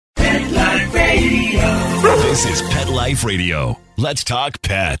This is Pet Life Radio. Let's talk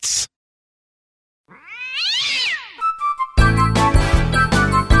pets.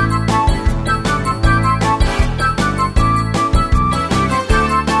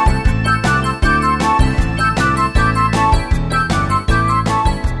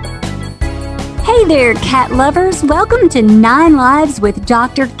 Hey there, cat lovers. Welcome to 9 Lives with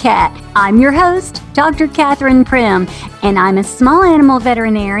Dr. Cat. I'm your host, Dr. Catherine Prim, and I'm a small animal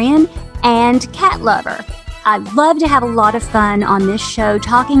veterinarian and cat lover. I love to have a lot of fun on this show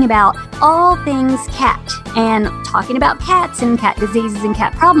talking about all things cat and talking about cats and cat diseases and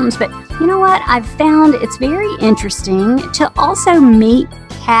cat problems. But you know what? I've found it's very interesting to also meet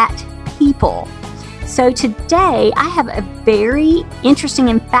cat people. So today I have a very interesting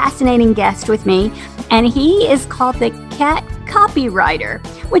and fascinating guest with me, and he is called the Cat Copywriter,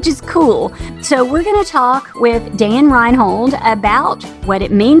 which is cool. So we're going to talk with Dan Reinhold about what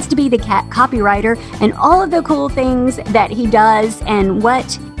it means to be the cat copywriter and all of the cool things that he does and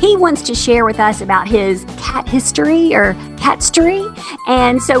what he wants to share with us about his cat history or catstory.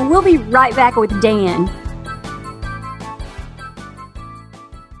 And so we'll be right back with Dan.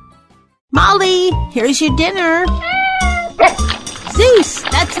 Molly, here's your dinner. Zeus,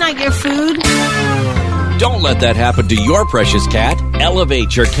 that's not your food. Don't let that happen to your precious cat.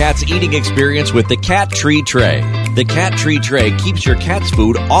 Elevate your cat's eating experience with the Cat Tree Tray. The Cat Tree Tray keeps your cat's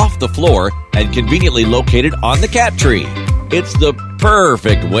food off the floor and conveniently located on the cat tree. It's the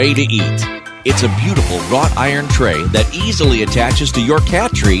perfect way to eat. It's a beautiful wrought iron tray that easily attaches to your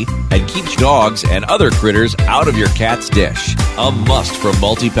cat tree and keeps dogs and other critters out of your cat's dish. A must for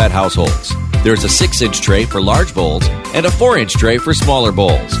multi-pet households. There's a 6-inch tray for large bowls and a 4-inch tray for smaller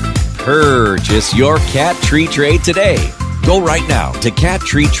bowls. Purchase your Cat Tree Tray today. Go right now to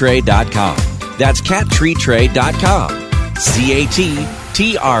cattreetray.com. That's cattreetray.com.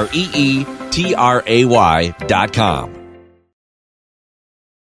 cattreetray.com.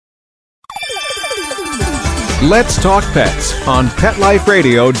 Let's Talk Pets on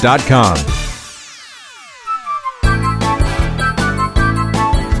PetLifeRadio.com.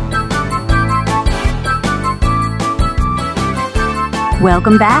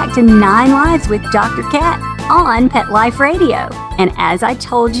 Welcome back to 9 Lives with Dr. Cat on Pet Life Radio. And as I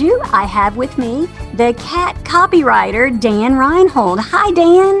told you, I have with me the cat copywriter, Dan Reinhold. Hi,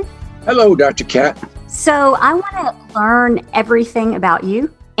 Dan. Hello, Dr. Cat. So I want to learn everything about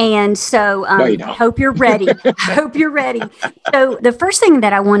you. And so I hope you're ready. I hope you're ready. So the first thing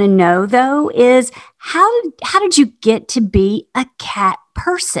that I want to know, though, is how did you get to be a cat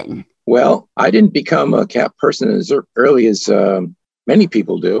person? Well, I didn't become a cat person as early as many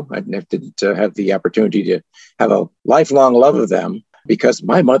people do. I didn't have the opportunity to have a lifelong love of them because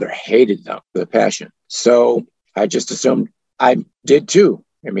my mother hated them with a passion. So I just assumed I did too.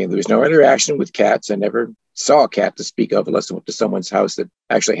 I mean, there was no interaction with cats. I never saw a cat to speak of unless I went to someone's house that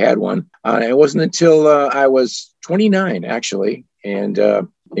actually had one. It wasn't until I was 29, actually, and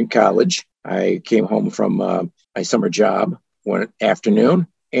in college, I came home from my summer job one afternoon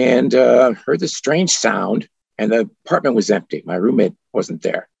and heard this strange sound, and the apartment was empty. My roommate wasn't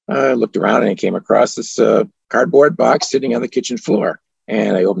there. I looked around and I came across this cardboard box sitting on the kitchen floor,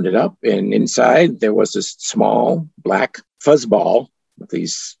 and I opened it up, and inside there was this small black fuzzball with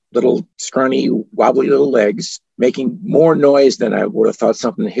these little scrawny, wobbly little legs, making more noise than I would have thought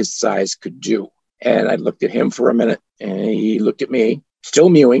something his size could do. And I looked at him for a minute, and he looked at me, still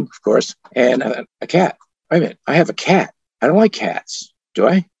mewing, of course, and a cat. Wait a minute, I have a cat. I don't like cats, do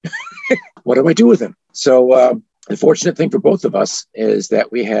I? What do I do with him? So the fortunate thing for both of us is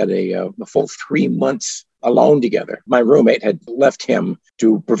that we had a full 3 months alone together. My roommate had left him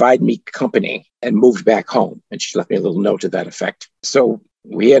to provide me company and moved back home. And she left me a little note to that effect. So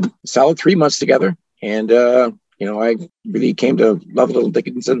we had a solid 3 months together. And, I really came to love little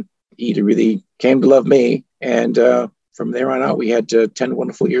Dickinson. He really came to love me. And from there on out, we had 10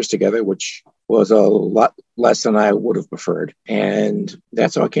 wonderful years together, which was a lot less than I would have preferred. And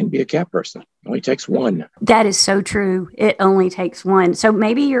that's how I can be a cat person. It only takes one. That is so true. It only takes one. So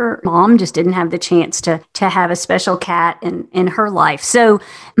maybe your mom just didn't have the chance to have a special cat in her life. So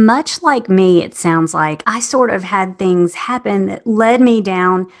much like me, it sounds like I sort of had things happen that led me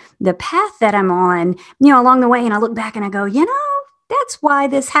down the path that I'm on, along the way. And I look back and I go, that's why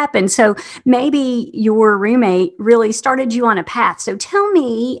this happened. So maybe your roommate really started you on a path. So tell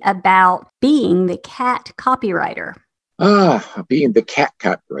me about being the cat copywriter. Being the cat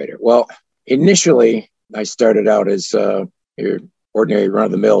copywriter. Well, initially, I started out as your ordinary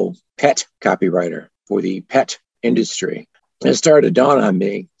run-of-the-mill pet copywriter for the pet industry. And it started to dawn on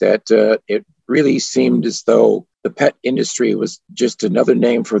me that it really seemed as though the pet industry was just another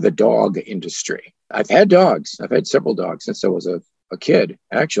name for the dog industry. I've had dogs. I've had several dogs since I was a kid,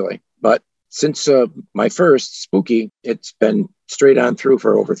 actually. But since my first, Spooky, it's been straight on through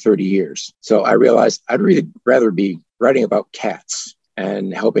for over 30 years. So I realized I'd really rather be writing about cats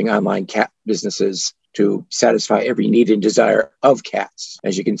and helping online cat businesses to satisfy every need and desire of cats.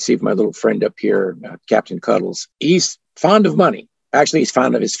 As you can see from my little friend up here, Captain Cuddles, he's fond of money. Actually, he's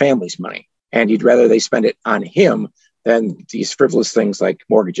fond of his family's money. And he'd rather they spend it on him than these frivolous things like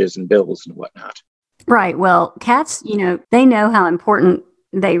mortgages and bills and whatnot. Right. Well, cats, they know how important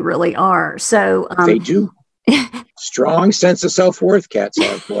they really are. So they do. Strong sense of self-worth cats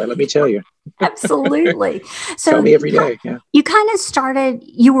have, boy, let me tell you. Absolutely. So tell me every day. Yeah. You kind of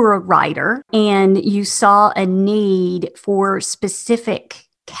you were a writer and you saw a need for specific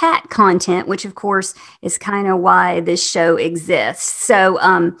cat content, which of course is kind of why this show exists.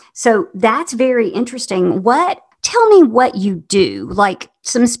 So, so that's very interesting. Tell me what you do, like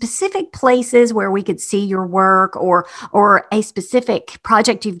some specific places where we could see your work or a specific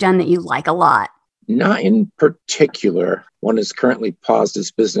project you've done that you like a lot. Not in particular. One is currently paused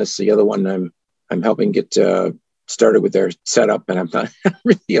its business. The other one I'm helping get started with their setup, and I'm not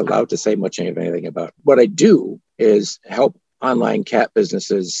really allowed to say much of anything about. What I do is help online cat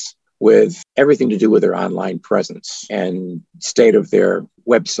businesses with everything to do with their online presence and state of their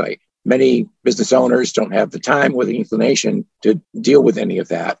website. Many business owners don't have the time or the inclination to deal with any of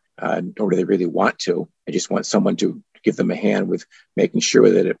that, nor do they really want to. They just want someone to give them a hand with making sure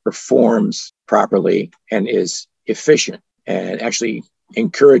that it performs properly and is efficient and actually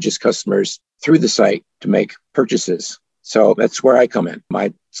encourages customers through the site to make purchases. So that's where I come in.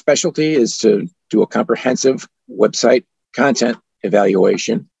 My specialty is to do a comprehensive website content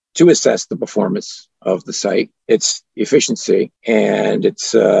evaluation to assess the performance of the site, its efficiency, and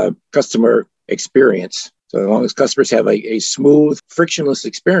its customer experience. So as long as customers have a smooth, frictionless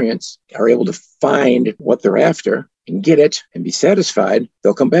experience, are able to find what they're after and get it and be satisfied,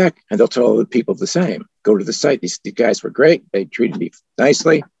 they'll come back and they'll tell other people the same. Go to the site. These guys were great. They treated me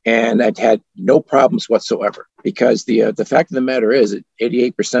nicely, and I'd had no problems whatsoever. Because the fact of the matter is that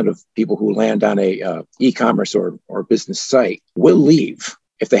 88% of people who land on a e-commerce or business site will leave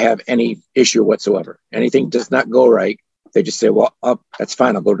if they have any issue whatsoever. Anything does not go right, they just say, well, that's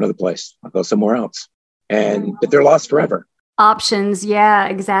fine. I'll go to another place. I'll go somewhere else. But they're lost forever. Options. Yeah,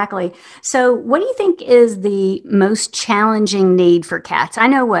 exactly. So what do you think is the most challenging need for cats? I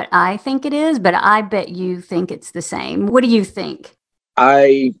know what I think it is, but I bet you think it's the same. What do you think?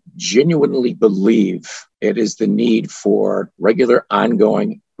 I genuinely believe it is the need for regular,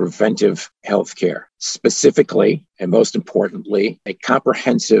 ongoing preventive health care, specifically, and most importantly, a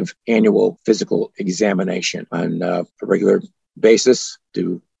comprehensive annual physical examination on a regular basis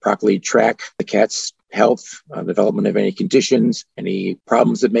to properly track the cat's health, development of any conditions, any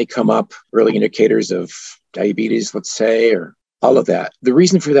problems that may come up, early indicators of diabetes, let's say, or all of that. The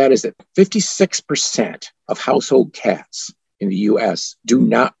reason for that is that 56% of household cats in the U.S. do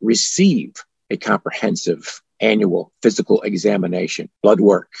not receive a comprehensive annual physical examination, blood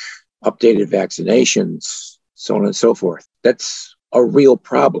work, updated vaccinations, so on and so forth. That's a real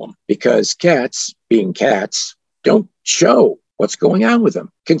problem because cats, being cats, don't show what's going on with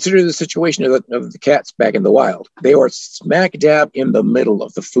them. Consider the situation of the cats back in the wild. They were smack dab in the middle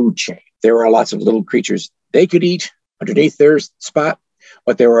of the food chain. There were lots of little creatures they could eat underneath their spot,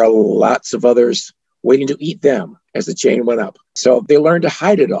 but there were lots of others waiting to eat them as the chain went up. So they learned to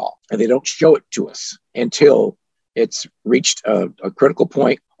hide it all, and they don't show it to us until it's reached a critical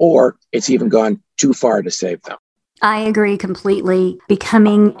point or it's even gone too far to save them. I agree completely.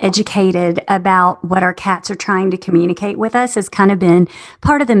 Becoming educated about what our cats are trying to communicate with us has kind of been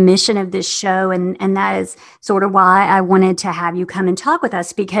part of the mission of this show. And that is sort of why I wanted to have you come and talk with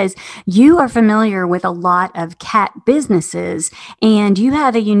us, because you are familiar with a lot of cat businesses and you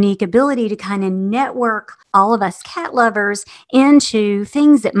have a unique ability to kind of network all of us cat lovers into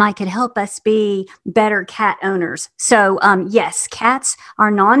things that might could help us be better cat owners. So yes, cats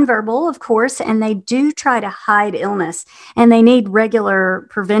are nonverbal, of course, and they do try to hide illness and they need regular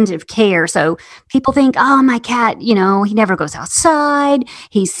preventive care. So people think, oh, my cat, he never goes outside.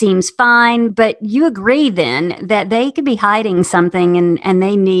 He seems fine. But you agree then that they could be hiding something and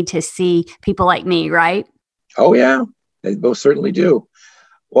they need to see people like me, right? Oh, yeah, they most certainly do.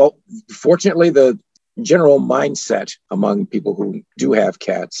 Well, fortunately, the general mindset among people who do have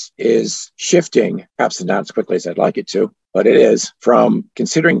cats is shifting, perhaps not as quickly as I'd like it to, but it is, from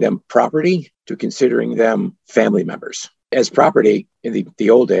considering them property to considering them family members. As property in the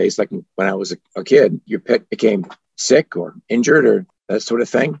old days, like when I was a kid, your pet became sick or injured or that sort of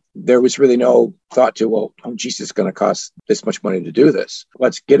thing. There was really no thought to, well, oh, geez, it's going to cost this much money to do this.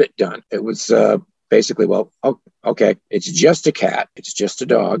 Let's get it done. It was basically, well, okay, it's just a cat. It's just a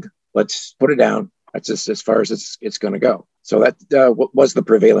dog. Let's put it down. That's just as far as it's going to go. So that was the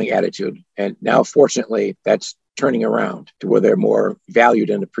prevailing attitude. And now, fortunately, that's turning around to where they're more valued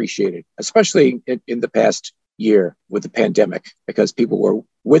and appreciated, especially in the past year with the pandemic, because people were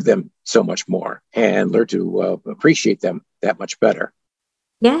with them so much more and learned to appreciate them that much better.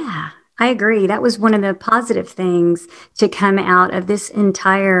 Yeah, I agree. That was one of the positive things to come out of this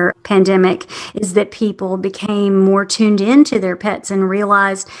entire pandemic, is that people became more tuned into their pets and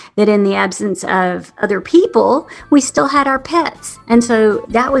realized that in the absence of other people, we still had our pets. And so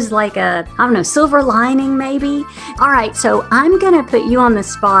that was like a, I don't know, silver lining maybe. All right, so I'm going to put you on the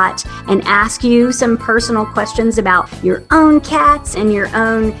spot and ask you some personal questions about your own cats and your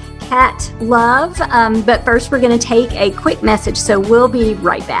own cat love. But first, we're going to take a quick message, so we'll be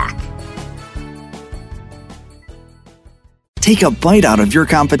right back. Take a bite out of your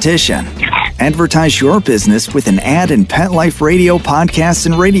competition. Advertise your business with an ad in Pet Life Radio podcasts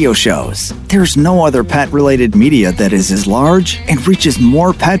and radio shows. There's no other pet-related media that is as large and reaches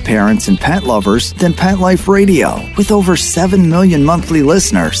more pet parents and pet lovers than Pet Life Radio. With over 7 million monthly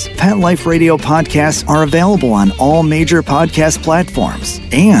listeners, Pet Life Radio podcasts are available on all major podcast platforms.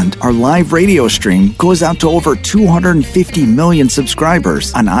 And our live radio stream goes out to over 250 million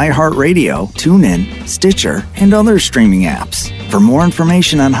subscribers on iHeartRadio, TuneIn, Stitcher, and other streaming apps. For more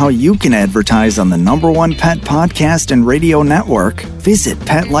information on how you can advertise on the #1 pet podcast and radio network, visit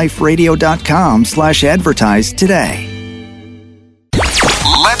PetLifeRadio.com/advertise today.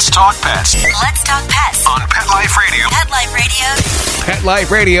 Let's talk pets Let's talk pets on Pet Life Radio. Pet Life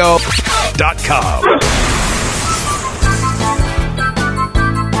Radio.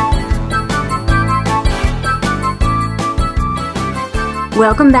 PetLifeRadio.com.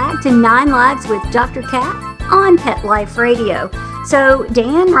 Welcome back to 9 Lives with Dr. Cat on Pet Life Radio. So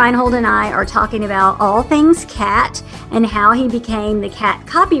Dan Reinhold and I are talking about all things cat and how he became the cat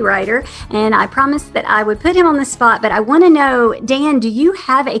copywriter. And I promised that I would put him on the spot, but I want to know, Dan, do you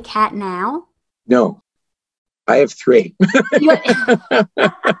have a cat now? No, I have 3.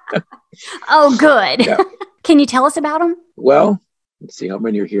 Oh, good. Yeah. Can you tell us about them? Well, let's see how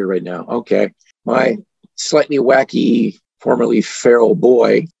many are here right now. Okay. My slightly wacky, formerly feral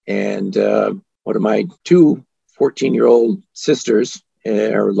boy and one of my 2 14-year-old sisters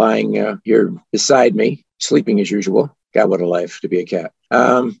are lying here beside me, sleeping as usual. God, what a life to be a cat.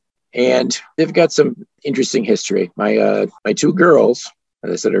 And they've got some interesting history. My 2 girls,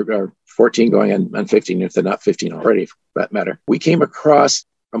 as I said, are 14 going on 15, if they're not 15 already, for that matter. We came across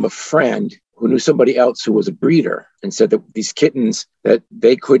from a friend who knew somebody else who was a breeder and said that these kittens that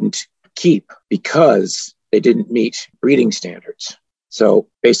they couldn't keep because they didn't meet breeding standards. So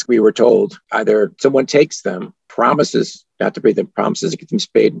basically, we were told either someone takes them, promises not to breed them, promises to get them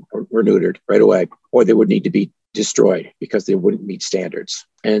spayed or neutered right away, or they would need to be destroyed because they wouldn't meet standards.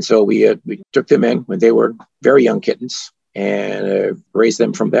 And so we took them in when they were very young kittens and raised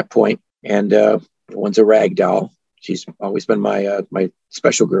them from that point. And one's a rag doll. She's always been my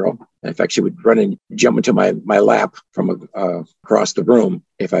special girl. In fact, she would run and jump into my lap from across the room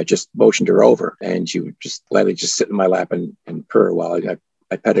if I just motioned her over. And she would just gladly just sit in my lap and purr while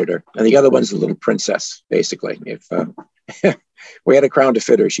I petted her. And the other one's a little princess, basically. If we had a crown to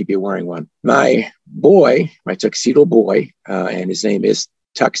fit her, she'd be wearing one. My boy, my tuxedo boy, and his name is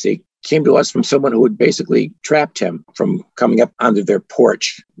Tuxie, came to us from someone who had basically trapped him from coming up onto their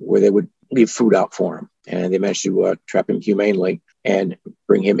porch where they would leave food out for him. And they managed to trap him humanely and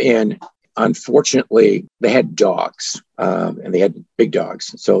bring him in. Unfortunately, they had dogs, and they had big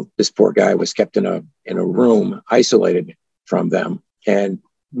dogs. So this poor guy was kept in a room, isolated from them, and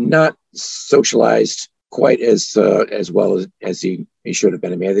not socialized quite as well as he should have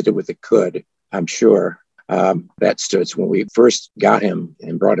been. I mean, they did what they could, I'm sure. That stood. So when we first got him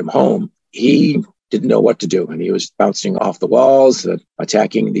and brought him home, he didn't know what to do. And he was bouncing off the walls,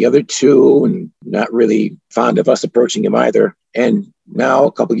 attacking the other 2, and not really fond of us approaching him either. And now,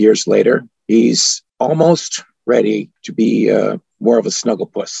 a couple of years later, he's almost ready to be more of a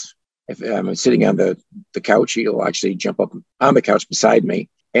snugglepuss. If I'm sitting on the couch, he'll actually jump up on the couch beside me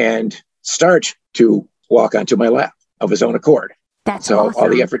and start to walk onto my lap of his own accord. That's so awesome. All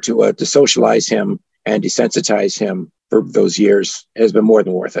the effort to socialize him and desensitize him for those years has been more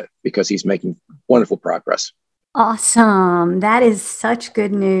than worth it because he's making wonderful progress. Awesome. That is such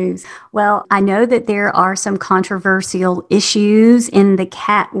good news. Well, I know that there are some controversial issues in the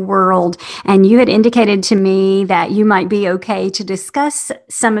cat world, and you had indicated to me that you might be okay to discuss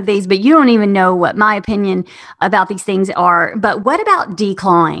some of these, but you don't even know what my opinion about these things are. But what about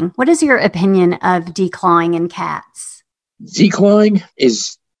declawing? What is your opinion of declawing in cats? Declawing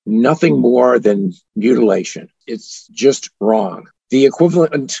is nothing more than mutilation. It's just wrong. The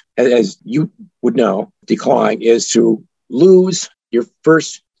equivalent, as you would know, declawing is to lose your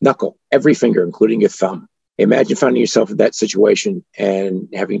first knuckle, every finger, including your thumb. Imagine finding yourself in that situation and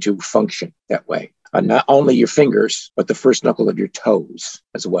having to function that way. Not only your fingers, but the first knuckle of your toes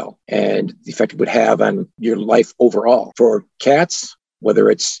as well. And the effect it would have on your life overall. For cats, whether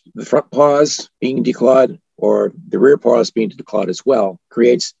it's the front paws being declawed or the rear paws being declawed as well,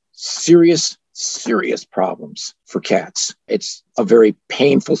 creates serious problems for cats. It's a very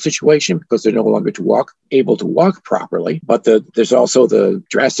painful situation because they're no longer able to walk properly. But there's also the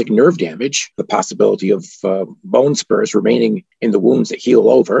drastic nerve damage, the possibility of bone spurs remaining in the wounds that heal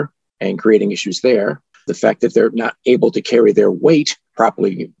over and creating issues there. The fact that they're not able to carry their weight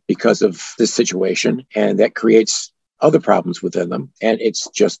properly because of this situation, and that creates other problems within them. And it's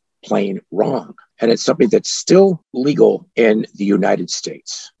just plain wrong. And it's something that's still legal in the United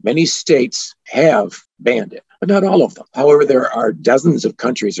States. Many states have banned it, but not all of them. However, there are dozens of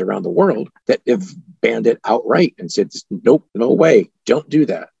countries around the world that have banned it outright and said, nope, no way, don't do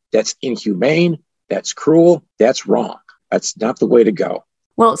that. That's inhumane, that's cruel, that's wrong. That's not the way to go.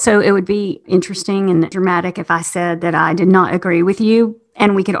 Well, so it would be interesting and dramatic if I said that I did not agree with you.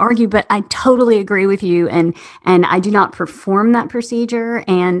 And we could argue, but I totally agree with you. And I do not perform that procedure.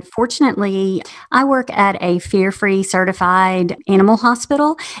 And fortunately, I work at a fear-free certified animal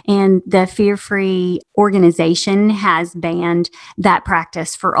hospital, and the fear-free organization has banned that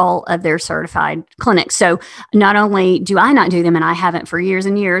practice for all of their certified clinics. So not only do I not do them, and I haven't for years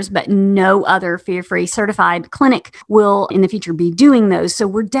and years, but no other fear-free certified clinic will in the future be doing those. So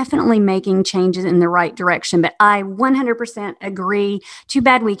we're definitely making changes in the right direction. But I 100% agree. Too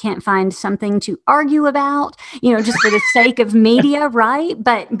bad we can't find something to argue about, just for the sake of media, right?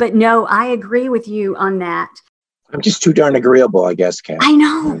 But no, I agree with you on that. I'm just too darn agreeable, I guess, Kat. I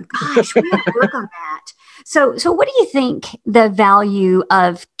know. Gosh, we have to work on that. So what do you think the value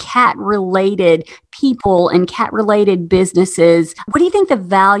of cat-related people and cat-related businesses, what do you think the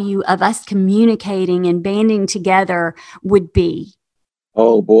value of us communicating and banding together would be?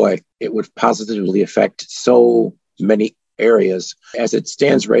 Oh, boy. It would positively affect so many areas. As it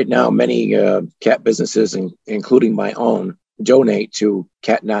stands right now, many cat businesses, including my own, donate to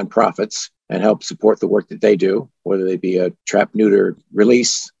cat nonprofits and help support the work that they do, whether they be a trap, neuter,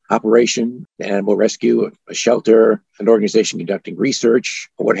 release operation, animal rescue, a shelter, an organization conducting research,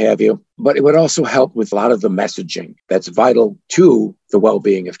 or what have you. But it would also help with a lot of the messaging that's vital to the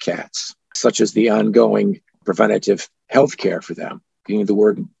well-being of cats, such as the ongoing preventative health care for them, getting the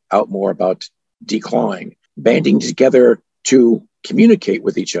word out more about declawing, banding together to communicate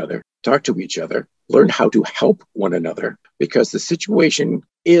with each other, talk to each other, learn how to help one another, because the situation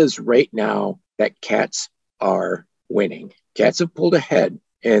is right now that cats are winning. Cats have pulled ahead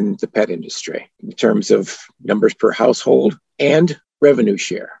in the pet industry in terms of numbers per household and revenue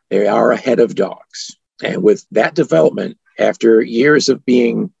share. They are ahead of dogs. And with that development, after years of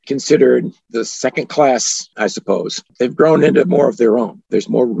being considered the second class, I suppose, they've grown into more of their own. There's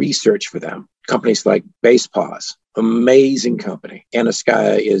more research for them. Companies like Basepaws, amazing company.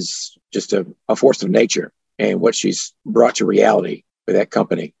 Anaskaya is just a force of nature, and what she's brought to reality for that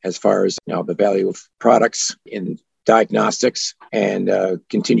company as far as the value of products in diagnostics and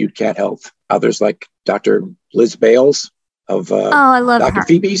continued cat health. Others like Dr. Liz Bales of I love Dr. her.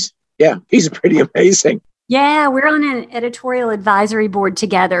 Phoebe's. Yeah, he's pretty amazing. Yeah, we're on an editorial advisory board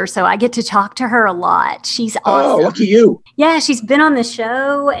together, so I get to talk to her a lot. She's awesome. Oh, lucky you. Yeah, she's been on the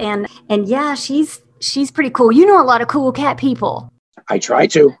show, and yeah, she's pretty cool. You know a lot of cool cat people. I try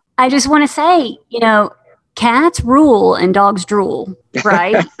to. I just want to say, cats rule and dogs drool,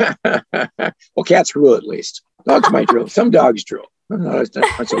 right? Well, cats rule at least. Dogs might drool. Some dogs drool. No, it's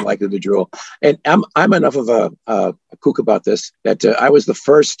not so likely to drool. And I'm enough of a kook about this that I was the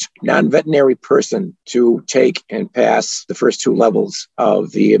first non-veterinary person to take and pass the first 2 levels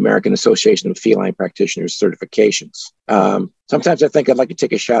of the American Association of Feline Practitioners certifications. Sometimes I think I'd like to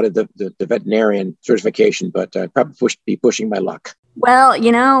take a shot at the veterinarian certification, but I'd probably be pushing my luck. Well,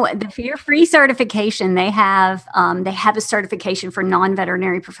 the fear-free certification, they have a certification for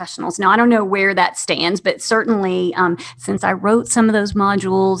non-veterinary professionals. Now, I don't know where that stands, but certainly since I wrote some of those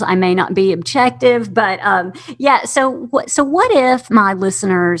modules, I may not be objective, but yeah. So what if my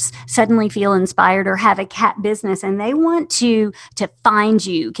listeners suddenly feel inspired or have a cat business and they want to find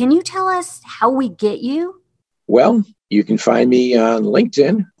you? Can you tell us how we get you? Well, you can find me on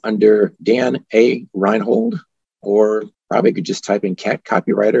LinkedIn under Dan A. Reinhold, or probably could just type in cat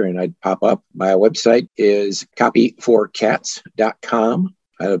copywriter and I'd pop up. My website is copyforcats.com.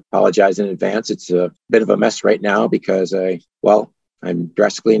 I apologize in advance. It's a bit of a mess right now because I'm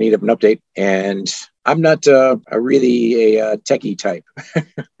drastically in need of an update, and I'm not really a techie type.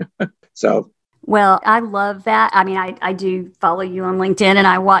 So. Well, I love that. I mean, I do follow you on LinkedIn and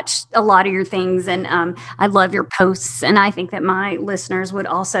I watch a lot of your things, and I love your posts. And I think that my listeners would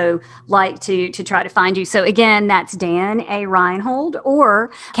also like to try to find you. So again, that's Dan A. Reinhold,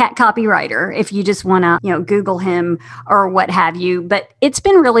 or Cat Copywriter, if you just want to, Google him or what have you. But it's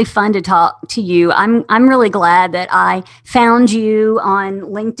been really fun to talk to you. I'm really glad that I found you on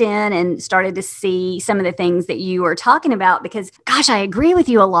LinkedIn and started to see some of the things that you are talking about, because gosh, I agree with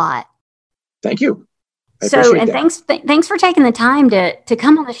you a lot. Thank you. Thanks for taking the time to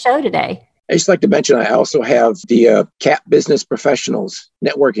come on the show today. I just like to mention, I also have the Cat Business Professionals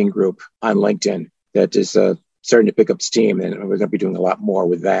networking group on LinkedIn that is starting to pick up steam, and we're going to be doing a lot more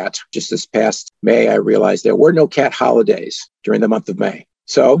with that. Just this past May, I realized there were no cat holidays during the month of May.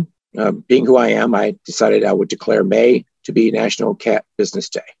 So being who I am, I decided I would declare May to be National Cat Business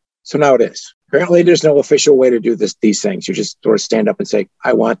Day. So now it is. Apparently, there's no official way to do these things. You just sort of stand up and say,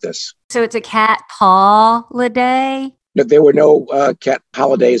 I want this. So it's a cat holiday? No, there were no cat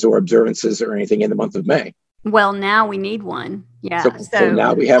holidays or observances or anything in the month of May. Well, now we need one. Yeah. So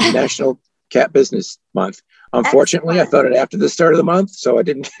now we have National Cat Business Month. Unfortunately, I thought it after the start of the month, so I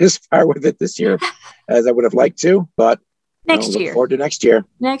didn't get as far with it this year as I would have liked to, but Next year. Look forward to next year.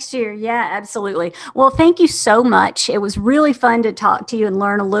 Next year. Yeah, absolutely. Well, thank you so much. It was really fun to talk to you and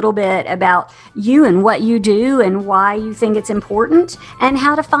learn a little bit about you and what you do and why you think it's important and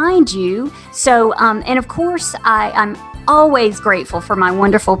how to find you. So, and of course, I'm always grateful for my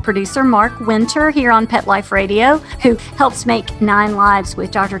wonderful producer, Mark Winter, here on Pet Life Radio, who helps make 9 Lives with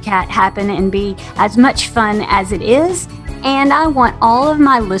Dr. Cat happen and be as much fun as it is. And I want all of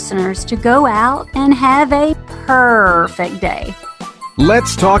my listeners to go out and have a perfect day.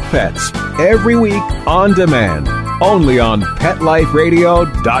 Let's Talk Pets, every week on demand, only on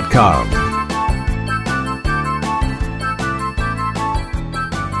PetLifeRadio.com.